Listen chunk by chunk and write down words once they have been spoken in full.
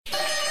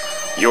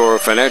Your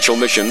financial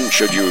mission,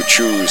 should you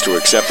choose to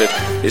accept it,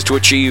 is to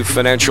achieve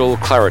financial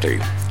clarity.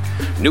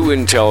 New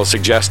intel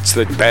suggests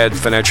that bad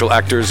financial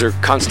actors are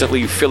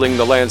constantly filling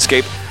the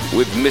landscape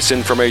with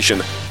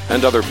misinformation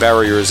and other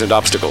barriers and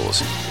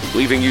obstacles,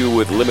 leaving you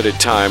with limited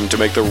time to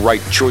make the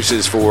right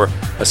choices for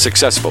a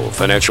successful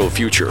financial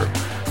future.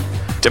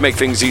 To make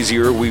things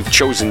easier, we've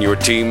chosen your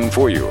team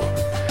for you.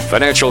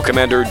 Financial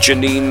Commander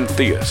Janine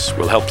Theus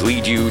will help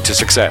lead you to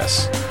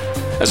success.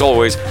 As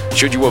always,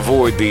 should you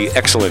avoid the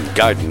excellent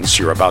guidance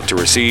you're about to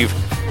receive,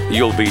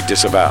 you'll be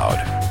disavowed.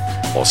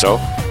 Also,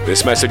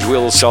 this message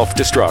will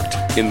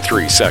self-destruct in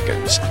 3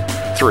 seconds.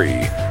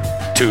 3,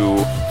 2,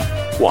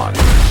 1.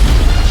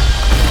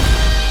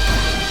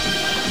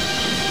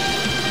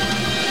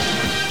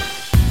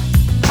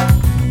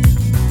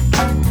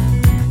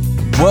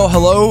 Well,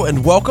 hello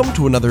and welcome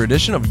to another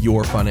edition of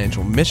Your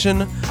Financial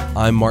Mission.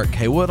 I'm Mark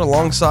Haywood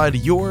alongside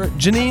your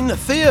Janine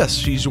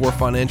Theus. She's your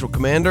financial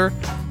commander,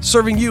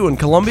 serving you in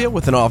Columbia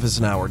with an office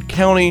in Howard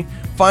County.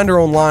 Find her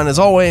online as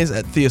always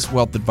at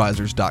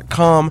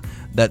theuswealthadvisors.com.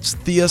 That's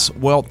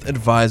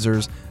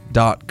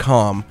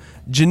theuswealthadvisors.com.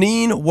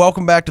 Janine,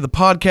 welcome back to the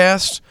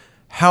podcast.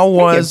 How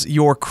was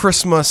your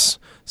Christmas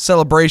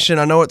celebration?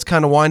 I know it's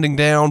kind of winding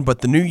down, but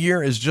the new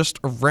year is just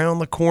around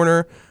the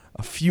corner.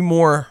 A few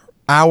more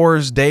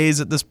hours, days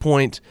at this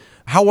point.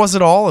 How was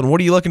it all, and what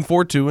are you looking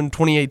forward to in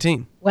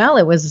 2018? Well,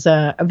 it was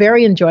a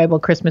very enjoyable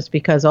Christmas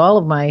because all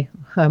of my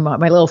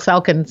little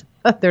falcons,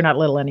 they're not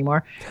little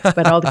anymore,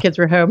 but all the kids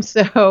were home.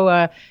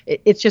 So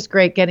it's just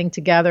great getting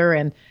together.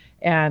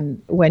 And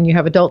when you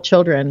have adult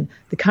children,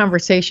 the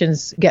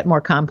conversations get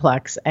more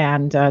complex.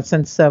 And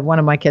since one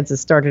of my kids has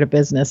started a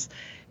business,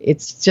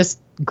 it's just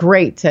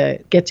great to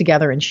get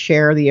together and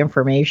share the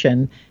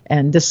information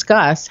and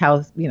discuss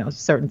how,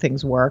 certain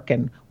things work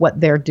and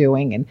what they're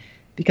doing. And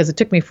because it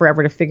took me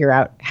forever to figure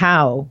out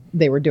how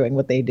they were doing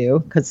what they do,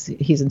 because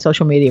he's in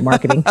social media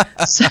marketing.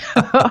 So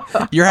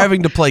you're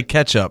having to play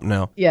catch up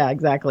now. Yeah,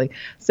 exactly.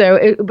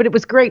 But it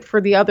was great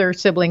for the other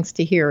siblings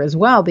to hear as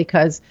well,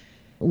 because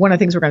one of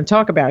the things we're going to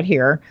talk about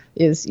here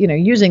is,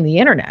 using the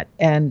internet,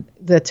 and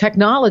the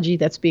technology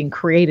that's being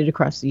created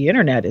across the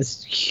internet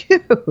is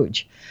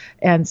huge.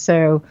 And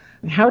so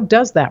how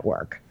does that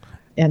work?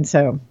 And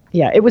so,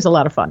 yeah, it was a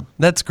lot of fun.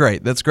 That's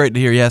great. That's great to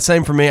hear. Yeah,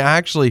 same for me. I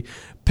actually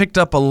picked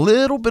up a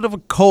little bit of a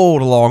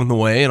cold along the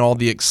way and all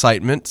the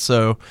excitement.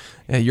 So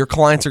your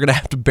clients are going to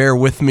have to bear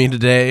with me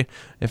today.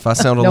 If I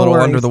sound a little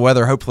worries. under the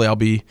weather, hopefully I'll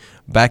be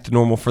back to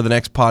normal for the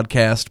next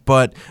podcast.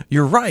 But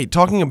you're right,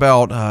 talking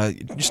about how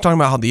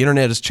the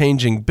internet is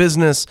changing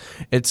business.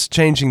 It's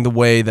changing the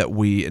way that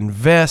we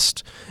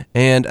invest.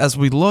 And as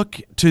we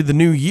look to the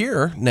new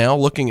year now,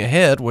 looking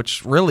ahead,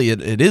 which really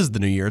it is the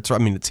new year. It's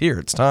here.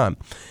 It's time.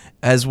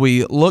 As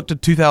we look to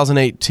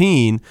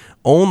 2018,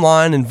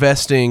 online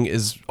investing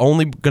is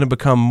only going to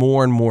become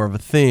more and more of a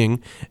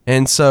thing.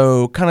 And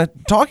so kind of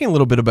talking a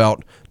little bit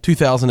about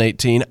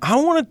 2018,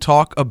 I want to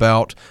talk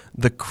about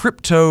the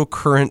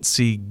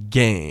cryptocurrency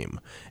game.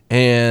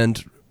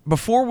 And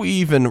before we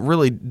even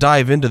really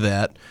dive into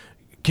that,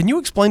 can you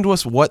explain to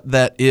us what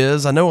that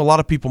is? I know a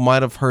lot of people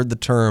might have heard the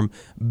term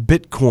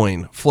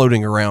Bitcoin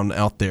floating around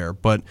out there,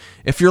 but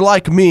if you're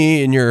like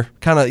me and you're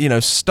kind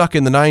of, stuck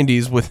in the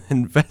 90s with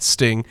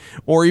investing,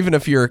 or even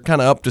if you're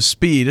kind of up to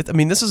speed,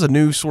 this is a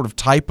new sort of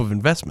type of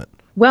investment.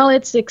 Well,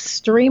 it's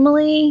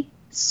extremely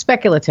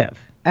speculative.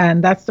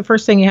 And that's the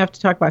first thing you have to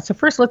talk about. So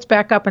first, let's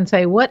back up and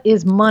say, what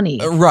is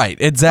money? Right,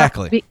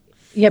 exactly.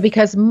 Yeah,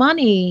 because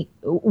money,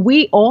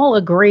 we all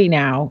agree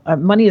now,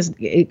 money is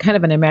kind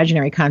of an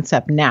imaginary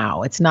concept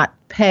now. It's not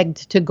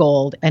pegged to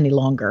gold any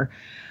longer.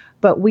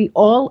 But we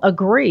all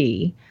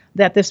agree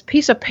that this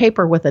piece of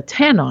paper with a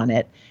 10 on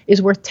it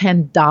is worth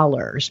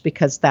 $10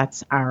 because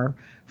that's our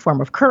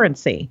form of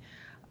currency.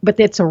 But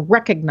it's a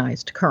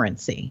recognized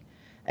currency.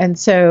 And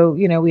so,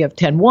 we have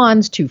 10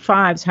 ones, 2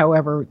 fives,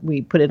 however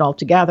we put it all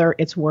together,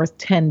 it's worth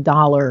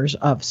 $10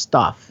 of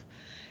stuff.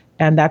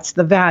 And that's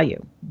the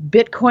value.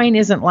 Bitcoin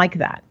isn't like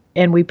that.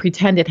 And we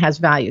pretend it has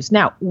values.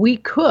 Now, we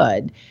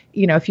could,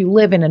 if you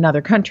live in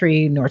another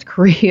country, North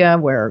Korea,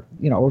 or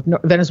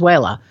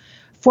Venezuela,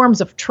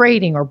 forms of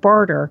trading or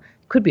barter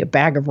could be a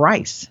bag of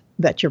rice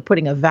that you're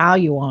putting a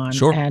value on.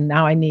 Sure. And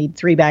now I need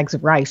 3 bags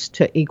of rice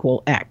to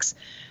equal X.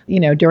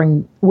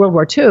 During World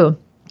War II,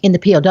 in the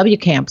POW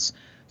camps,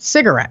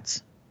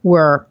 cigarettes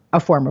were a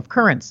form of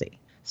currency.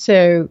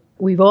 So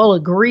we've all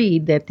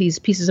agreed that these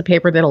pieces of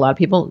paper that a lot of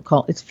people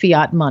call it's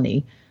fiat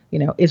money,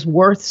 is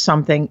worth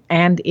something,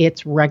 and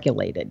it's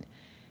regulated.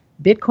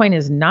 Bitcoin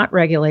is not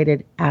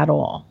regulated at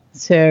all.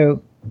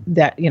 So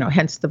that,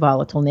 hence the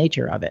volatile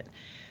nature of it.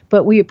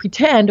 But we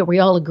pretend, or we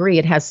all agree,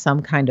 it has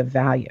some kind of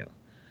value.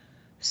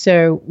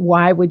 So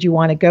why would you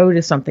want to go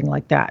to something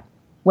like that?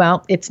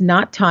 Well, it's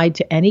not tied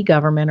to any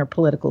government or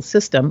political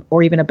system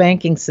or even a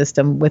banking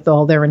system with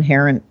all their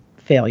inherent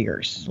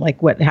failures,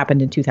 like what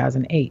happened in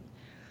 2008.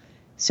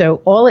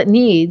 So all it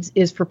needs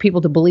is for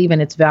people to believe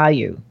in its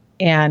value.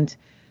 And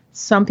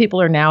some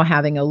people are now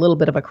having a little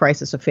bit of a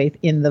crisis of faith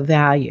in the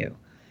value.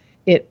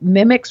 It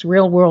mimics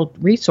real world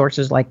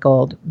resources like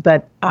gold,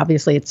 but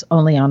obviously it's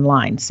only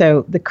online.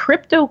 So the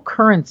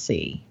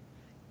cryptocurrency,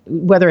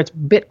 whether it's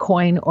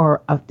Bitcoin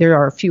or there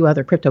are a few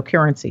other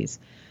cryptocurrencies,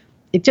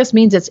 it just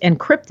means it's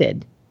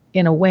encrypted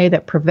in a way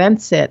that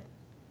prevents it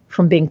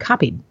from being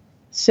copied.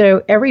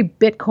 So every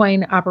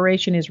Bitcoin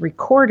operation is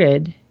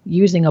recorded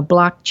using a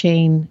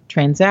blockchain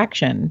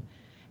transaction,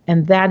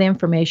 and that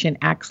information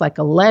acts like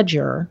a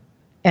ledger,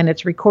 and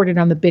it's recorded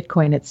on the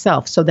Bitcoin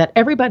itself so that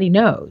everybody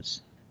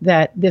knows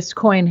that this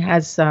coin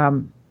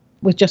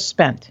was just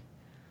spent.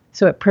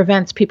 So it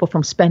prevents people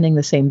from spending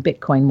the same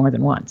Bitcoin more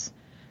than once.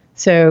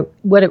 So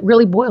what it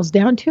really boils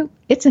down to,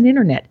 it's an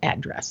internet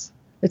address.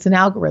 It's an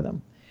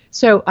algorithm.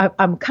 So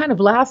I'm kind of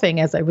laughing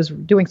as I was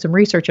doing some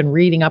research and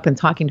reading up and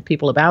talking to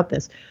people about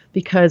this,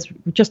 because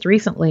just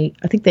recently,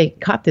 I think they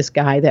caught this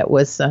guy that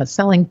was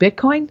selling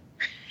Bitcoin,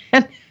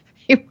 and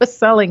he was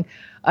selling,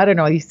 I don't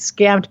know, he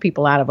scammed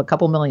people out of a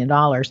couple $1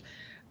 million.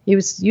 He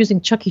was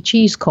using Chuck E.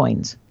 Cheese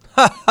coins.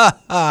 So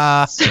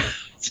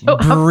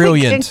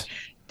brilliant. I'm thinking,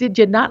 did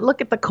you not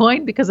look at the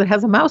coin because it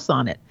has a mouse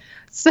on it?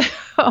 So,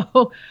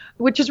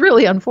 which is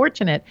really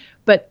unfortunate.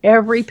 But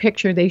every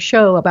picture they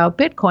show about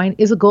Bitcoin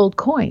is a gold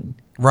coin.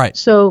 Right.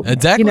 So,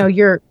 exactly.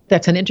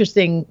 That's an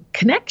interesting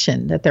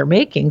connection that they're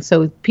making.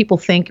 So people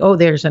think, oh,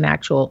 there's an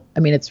actual,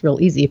 it's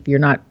real easy if you're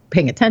not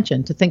paying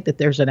attention to think that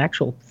there's an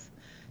actual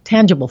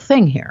tangible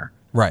thing here.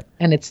 Right.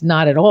 And it's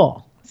not at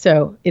all.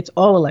 So it's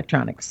all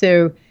electronic.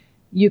 So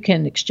you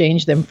can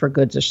exchange them for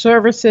goods or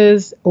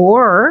services,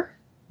 or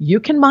you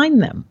can mine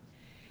them.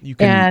 You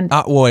can.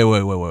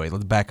 Wait.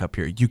 Let's back up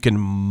here. You can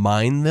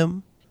mine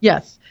them?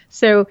 Yes.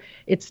 So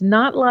it's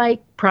not like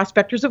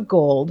prospectors of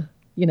gold,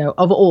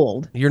 of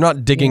old. You're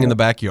not digging in the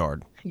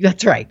backyard.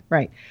 That's right.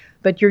 Right.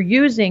 But you're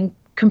using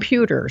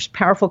computers,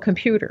 powerful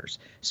computers.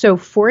 So,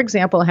 for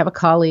example, I have a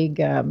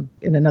colleague in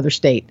another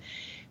state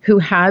who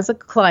has a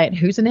client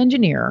who's an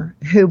engineer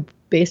who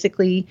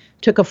basically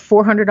took a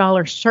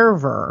 $400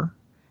 server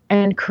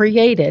and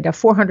created a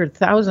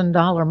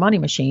 $400,000 money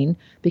machine,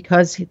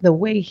 because the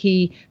way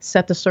he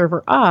set the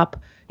server up,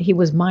 he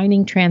was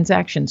mining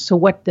transactions. So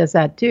what does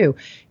that do?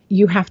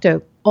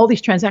 All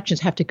these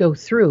transactions have to go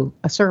through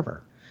a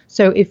server.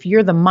 So if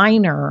you're the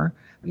miner,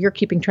 you're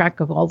keeping track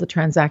of all the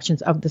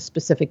transactions of the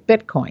specific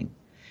Bitcoin.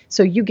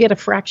 So you get a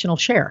fractional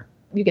share.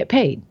 You get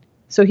paid.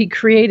 So he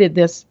created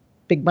this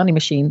big money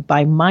machine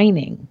by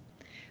mining.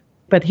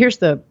 But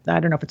here's I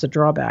don't know if it's a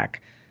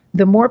drawback.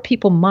 The more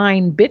people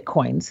mine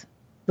Bitcoins,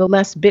 the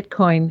less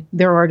Bitcoin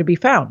there are to be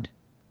found,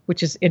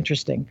 which is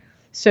interesting.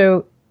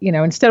 So,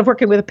 instead of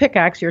working with a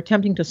pickaxe, you're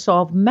attempting to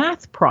solve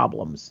math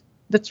problems.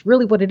 That's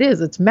really what it is.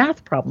 It's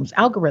math problems,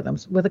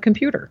 algorithms with a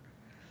computer.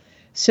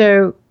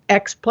 So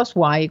X plus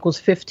Y equals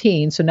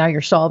 15. So now you're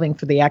solving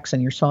for the X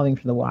and you're solving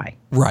for the Y.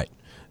 Right.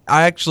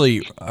 I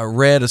actually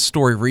read a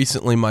story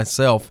recently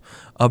myself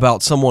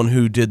about someone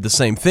who did the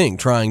same thing,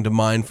 trying to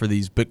mine for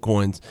these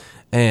Bitcoins.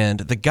 And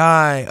the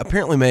guy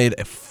apparently made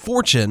a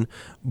fortune,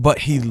 but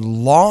he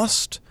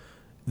lost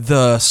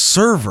the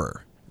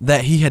server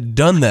that he had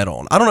done that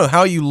on. I don't know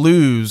how you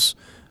lose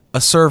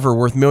a server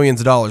worth millions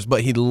of dollars,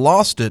 but he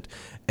lost it.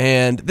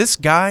 And this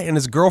guy and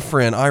his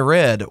girlfriend, I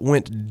read,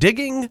 went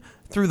digging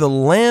through the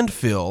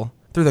landfill,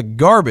 through the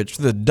garbage,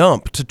 through the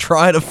dump, to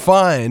try to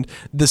find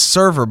this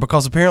server,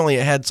 because apparently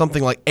it had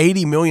something like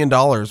 $80 million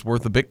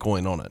worth of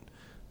Bitcoin on it.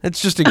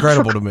 It's just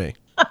incredible to me.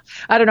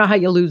 I don't know how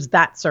you lose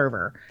that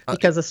server,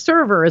 because a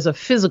server is a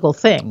physical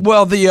thing.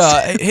 Well, he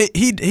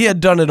had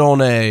done it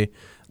on a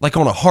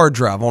hard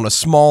drive, on a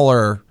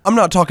smaller. I'm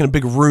not talking a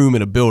big room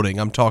in a building.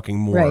 I'm talking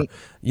more,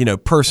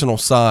 personal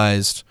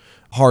sized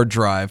hard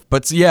drive.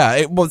 But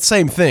yeah,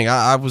 same thing.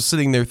 I was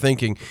sitting there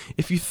thinking,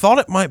 if you thought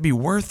it might be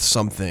worth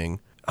something.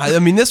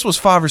 This was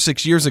 5 or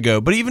 6 years ago,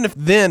 but even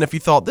if you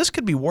thought this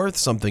could be worth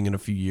something in a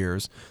few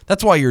years,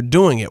 that's why you're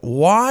doing it.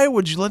 Why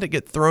would you let it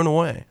get thrown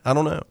away? I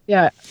don't know.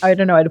 Yeah, I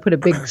don't know. I'd put a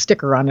big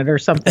sticker on it or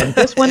something.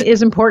 This one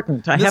is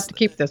important. I have to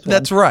keep this one.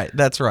 That's right.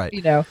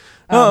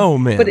 Oh,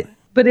 man.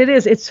 But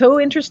it's so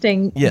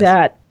interesting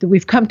that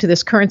we've come to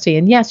this currency.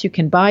 And yes, you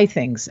can buy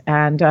things.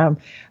 And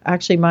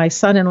actually, my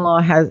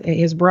son-in-law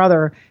his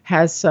brother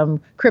has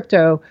some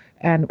crypto.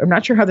 And I'm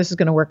not sure how this is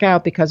going to work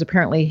out, because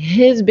apparently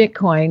his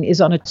Bitcoin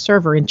is on a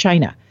server in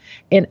China.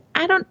 And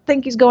I don't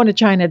think he's going to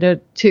China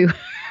to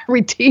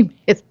redeem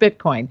his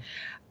Bitcoin,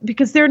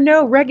 because there are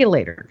no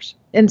regulators.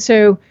 And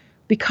so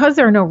because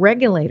there are no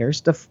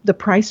regulators, the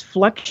price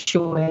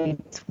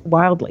fluctuates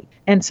wildly.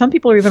 And some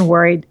people are even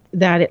worried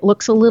that it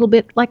looks a little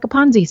bit like a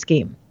Ponzi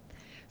scheme.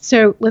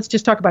 So let's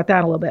just talk about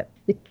that a little bit.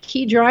 The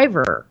key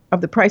driver of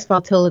the price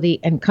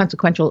volatility and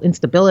consequential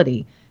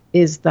instability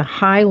is the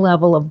high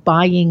level of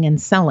buying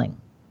and selling,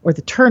 or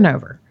the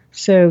turnover.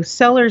 So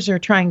sellers are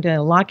trying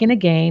to lock in a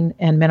gain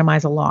and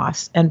minimize a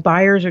loss, and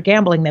buyers are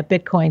gambling that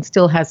Bitcoin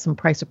still has some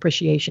price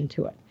appreciation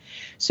to it.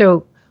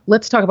 So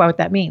let's talk about what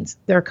that means.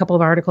 There are a couple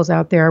of articles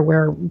out there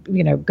where,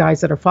 guys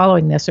that are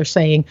following this are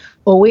saying,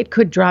 oh, it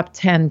could drop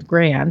 10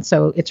 grand.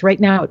 So it's right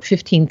now at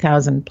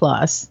 15,000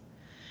 plus,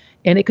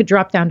 and it could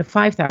drop down to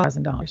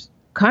 $5,000.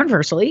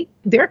 conversely,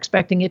 they're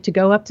expecting it to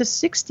go up to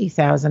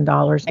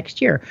 $60,000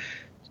 next year.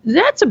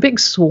 That's a big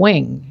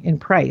swing in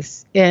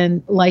price.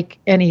 And like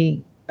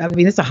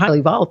it's a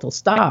highly volatile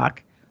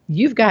stock.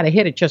 You've got to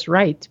hit it just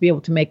right to be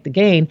able to make the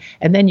gain.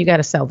 And then you got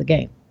to sell the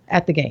gain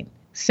at the gain.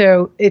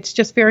 So it's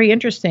just very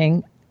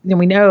interesting. And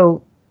we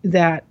know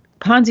that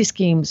Ponzi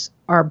schemes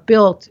are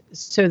built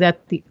so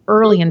that the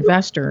early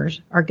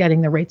investors are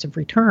getting the rates of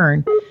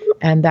return.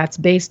 And that's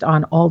based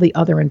on all the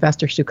other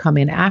investors who come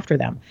in after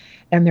them.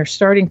 And they're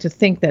starting to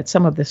think that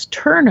some of this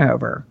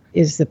turnover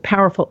is the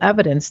powerful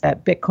evidence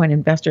that Bitcoin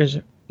investors,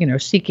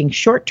 seeking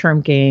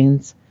short-term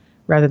gains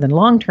rather than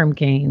long-term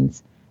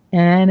gains.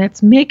 And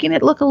it's making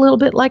it look a little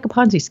bit like a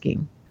Ponzi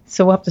scheme.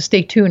 So we'll have to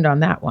stay tuned on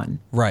that one.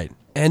 Right.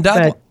 And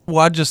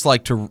I'd just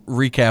like to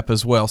recap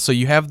as well. So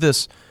you have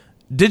this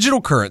digital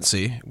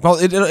currency. Well,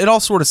 it all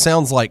sort of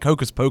sounds like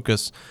hocus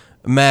pocus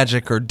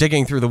magic or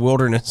digging through the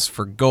wilderness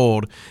for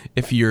gold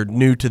if you're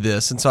new to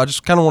this. And so I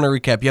just kind of want to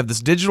recap. You have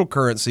this digital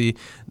currency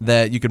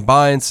that you can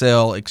buy and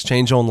sell,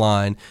 exchange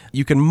online.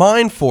 You can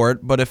mine for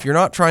it, but if you're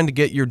not trying to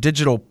get your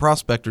digital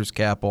prospector's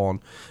cap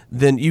on,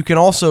 then you can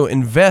also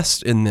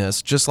invest in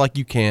this just like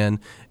you can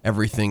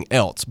everything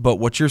else. But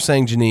what you're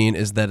saying, Janine,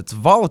 is that it's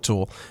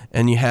volatile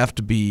and you have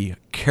to be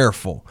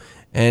careful.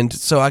 And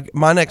so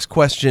my next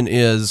question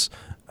is,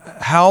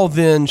 how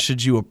then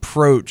should you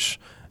approach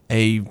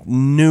a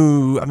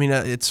new,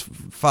 it's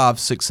 5,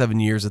 6, 7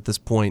 years at this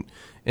point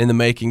in the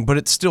making, but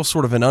it's still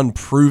sort of an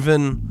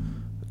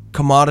unproven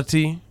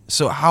commodity.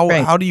 So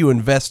how do you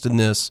invest in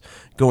this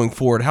going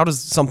forward? How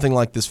does something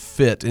like this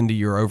fit into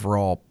your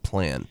overall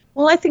plan?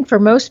 Well, I think for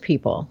most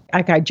people,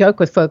 like I joke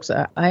with folks,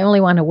 I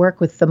only want to work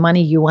with the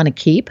money you want to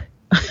keep.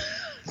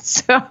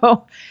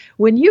 So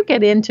when you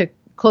get into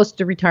close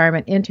to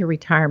retirement, into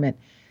retirement,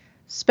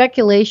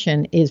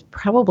 speculation is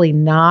probably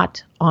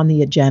not on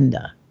the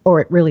agenda. Or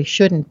it really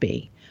shouldn't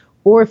be.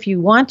 Or if you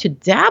want to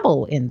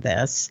dabble in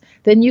this,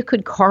 then you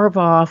could carve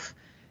off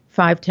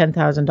 $5,000,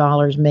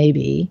 $10,000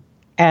 maybe,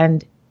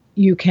 and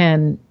you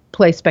can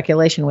play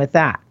speculation with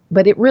that.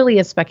 But it really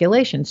is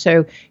speculation.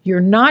 So you're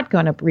not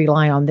going to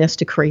rely on this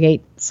to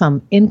create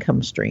some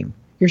income stream.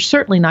 You're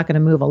certainly not going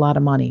to move a lot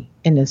of money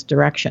in this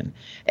direction.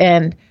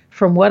 And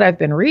from what I've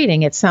been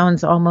reading, it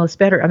sounds almost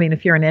better.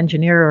 If you're an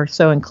engineer or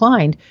so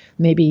inclined,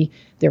 maybe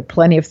there are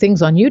plenty of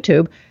things on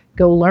YouTube.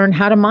 Go learn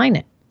how to mine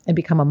it and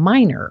become a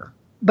miner.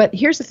 But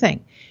here's the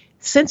thing.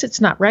 Since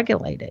it's not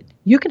regulated,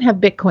 you can have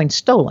Bitcoin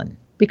stolen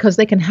because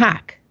they can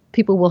hack.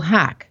 People will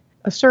hack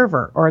a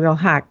server or they'll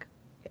hack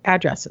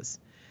addresses.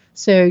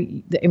 So,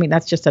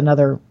 that's just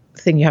another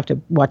thing you have to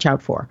watch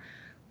out for.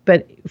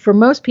 But for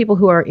most people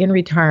who are in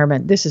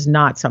retirement, this is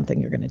not something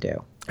you're going to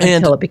do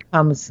until it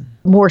becomes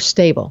more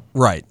stable.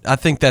 Right. I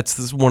think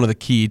that's one of the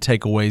key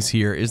takeaways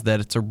here is that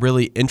it's a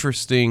really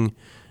interesting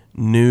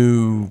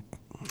new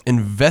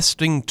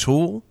investing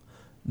tool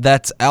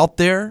that's out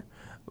there,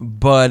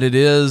 but it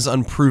is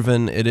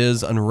unproven, it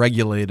is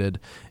unregulated,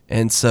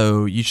 and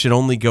so you should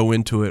only go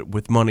into it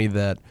with money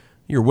that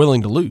you're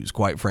willing to lose,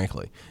 quite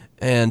frankly.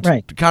 And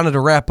kind of to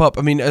wrap up,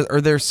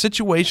 are there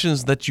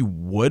situations that you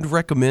would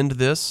recommend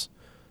this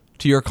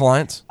to your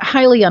clients?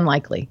 Highly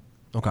unlikely.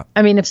 Okay.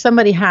 If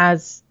somebody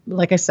has,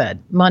 like I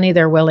said, money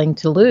they're willing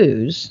to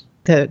lose,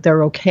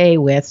 they're okay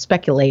with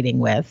speculating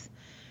with,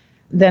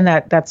 then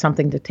that's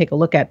something to take a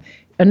look at.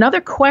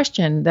 Another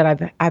question that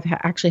I've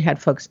actually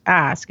had folks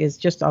ask is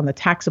just on the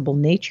taxable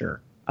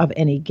nature of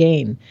any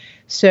gain.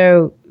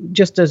 So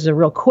just as a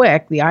real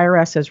quick, the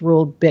IRS has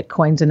ruled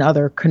Bitcoins and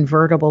other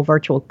convertible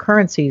virtual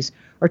currencies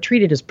are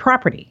treated as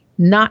property,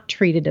 not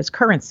treated as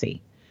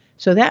currency.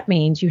 So that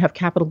means you have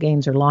capital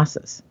gains or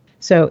losses.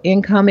 So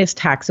income is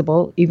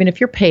taxable, even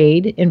if you're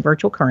paid in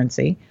virtual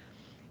currency.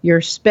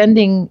 Your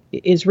spending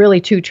is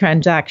really two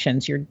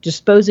transactions. You're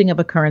disposing of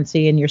a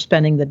currency and you're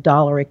spending the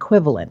dollar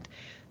equivalent.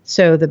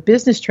 So the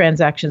business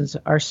transactions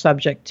are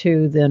subject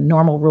to the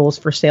normal rules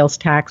for sales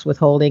tax,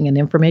 withholding, and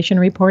information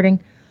reporting.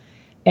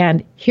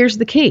 And here's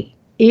the key.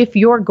 If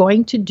you're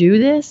going to do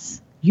this,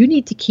 you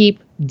need to keep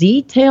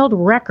detailed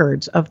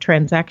records of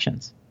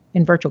transactions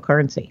in virtual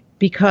currency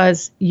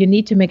because you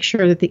need to make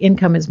sure that the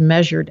income is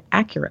measured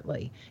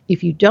accurately.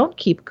 If you don't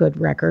keep good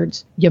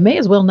records, you may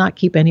as well not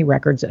keep any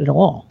records at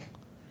all.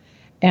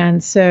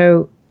 And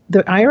so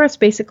the IRS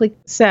basically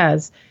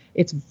says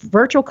its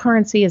virtual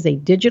currency is a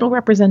digital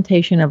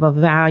representation of a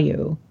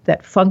value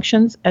that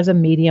functions as a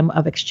medium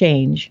of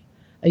exchange,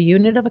 a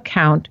unit of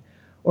account,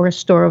 or a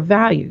store of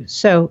value.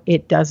 So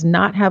it does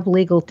not have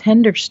legal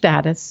tender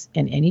status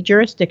in any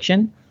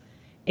jurisdiction.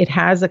 It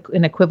has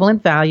an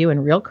equivalent value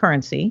in real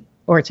currency,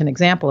 or it's an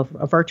example of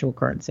a virtual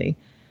currency,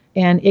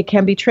 and it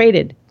can be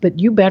traded. But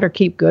you better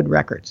keep good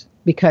records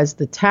because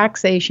the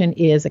taxation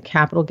is a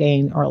capital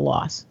gain or a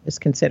loss is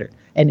considered.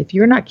 And if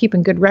you're not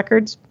keeping good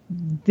records,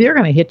 they're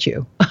going to hit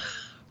you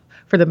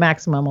for the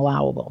maximum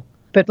allowable.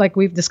 But like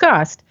we've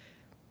discussed,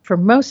 for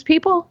most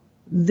people,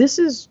 this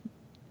is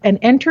an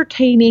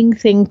entertaining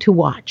thing to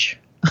watch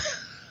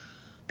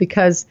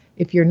because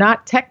if you're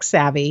not tech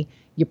savvy,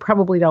 you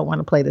probably don't want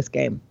to play this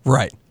game.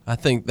 Right. I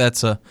think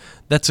that's a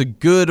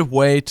good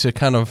way to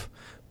kind of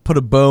put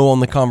a bow on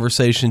the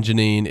conversation,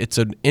 Janine. It's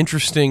an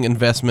interesting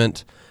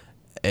investment.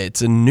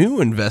 It's a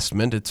new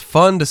investment. It's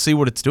fun to see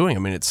what it's doing. I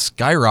mean, it's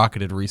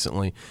skyrocketed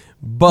recently,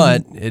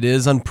 but it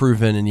is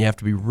unproven, and you have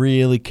to be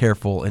really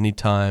careful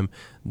anytime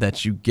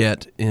that you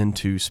get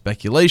into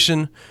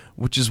speculation,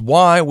 which is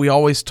why we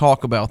always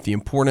talk about the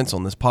importance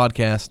on this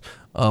podcast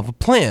of a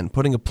plan,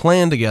 putting a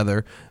plan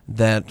together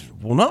that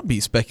will not be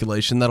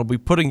speculation, that'll be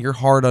putting your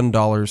hard-earned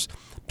dollars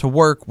to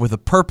work with a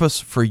purpose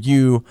for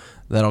you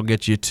that'll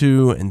get you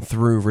to and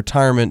through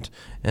retirement.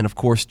 And of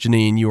course,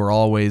 Janine, you are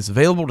always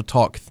available to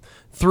talk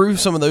through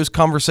some of those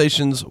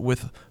conversations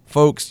with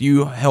folks.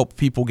 You help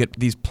people get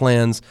these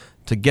plans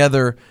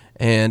together.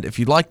 And if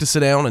you'd like to sit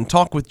down and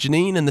talk with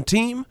Janine and the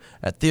team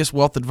at Theus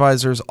Wealth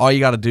Advisors, all you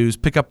got to do is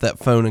pick up that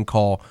phone and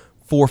call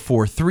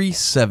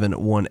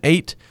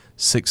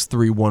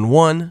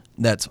 443-718-6311.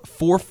 That's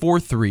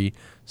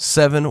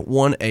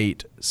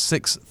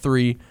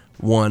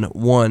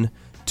 443-718-6311.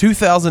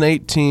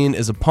 2018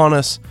 is upon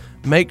us.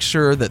 Make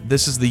sure that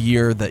this is the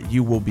year that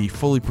you will be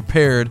fully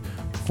prepared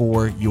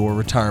for your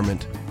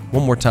retirement.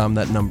 One more time,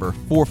 that number,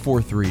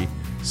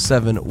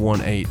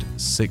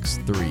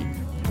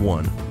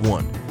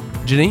 443-718-6311.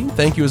 Janine,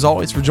 thank you as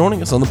always for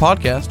joining us on the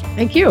podcast.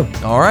 Thank you.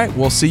 All right,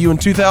 we'll see you in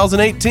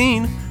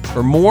 2018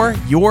 for more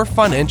Your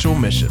Financial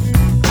Mission.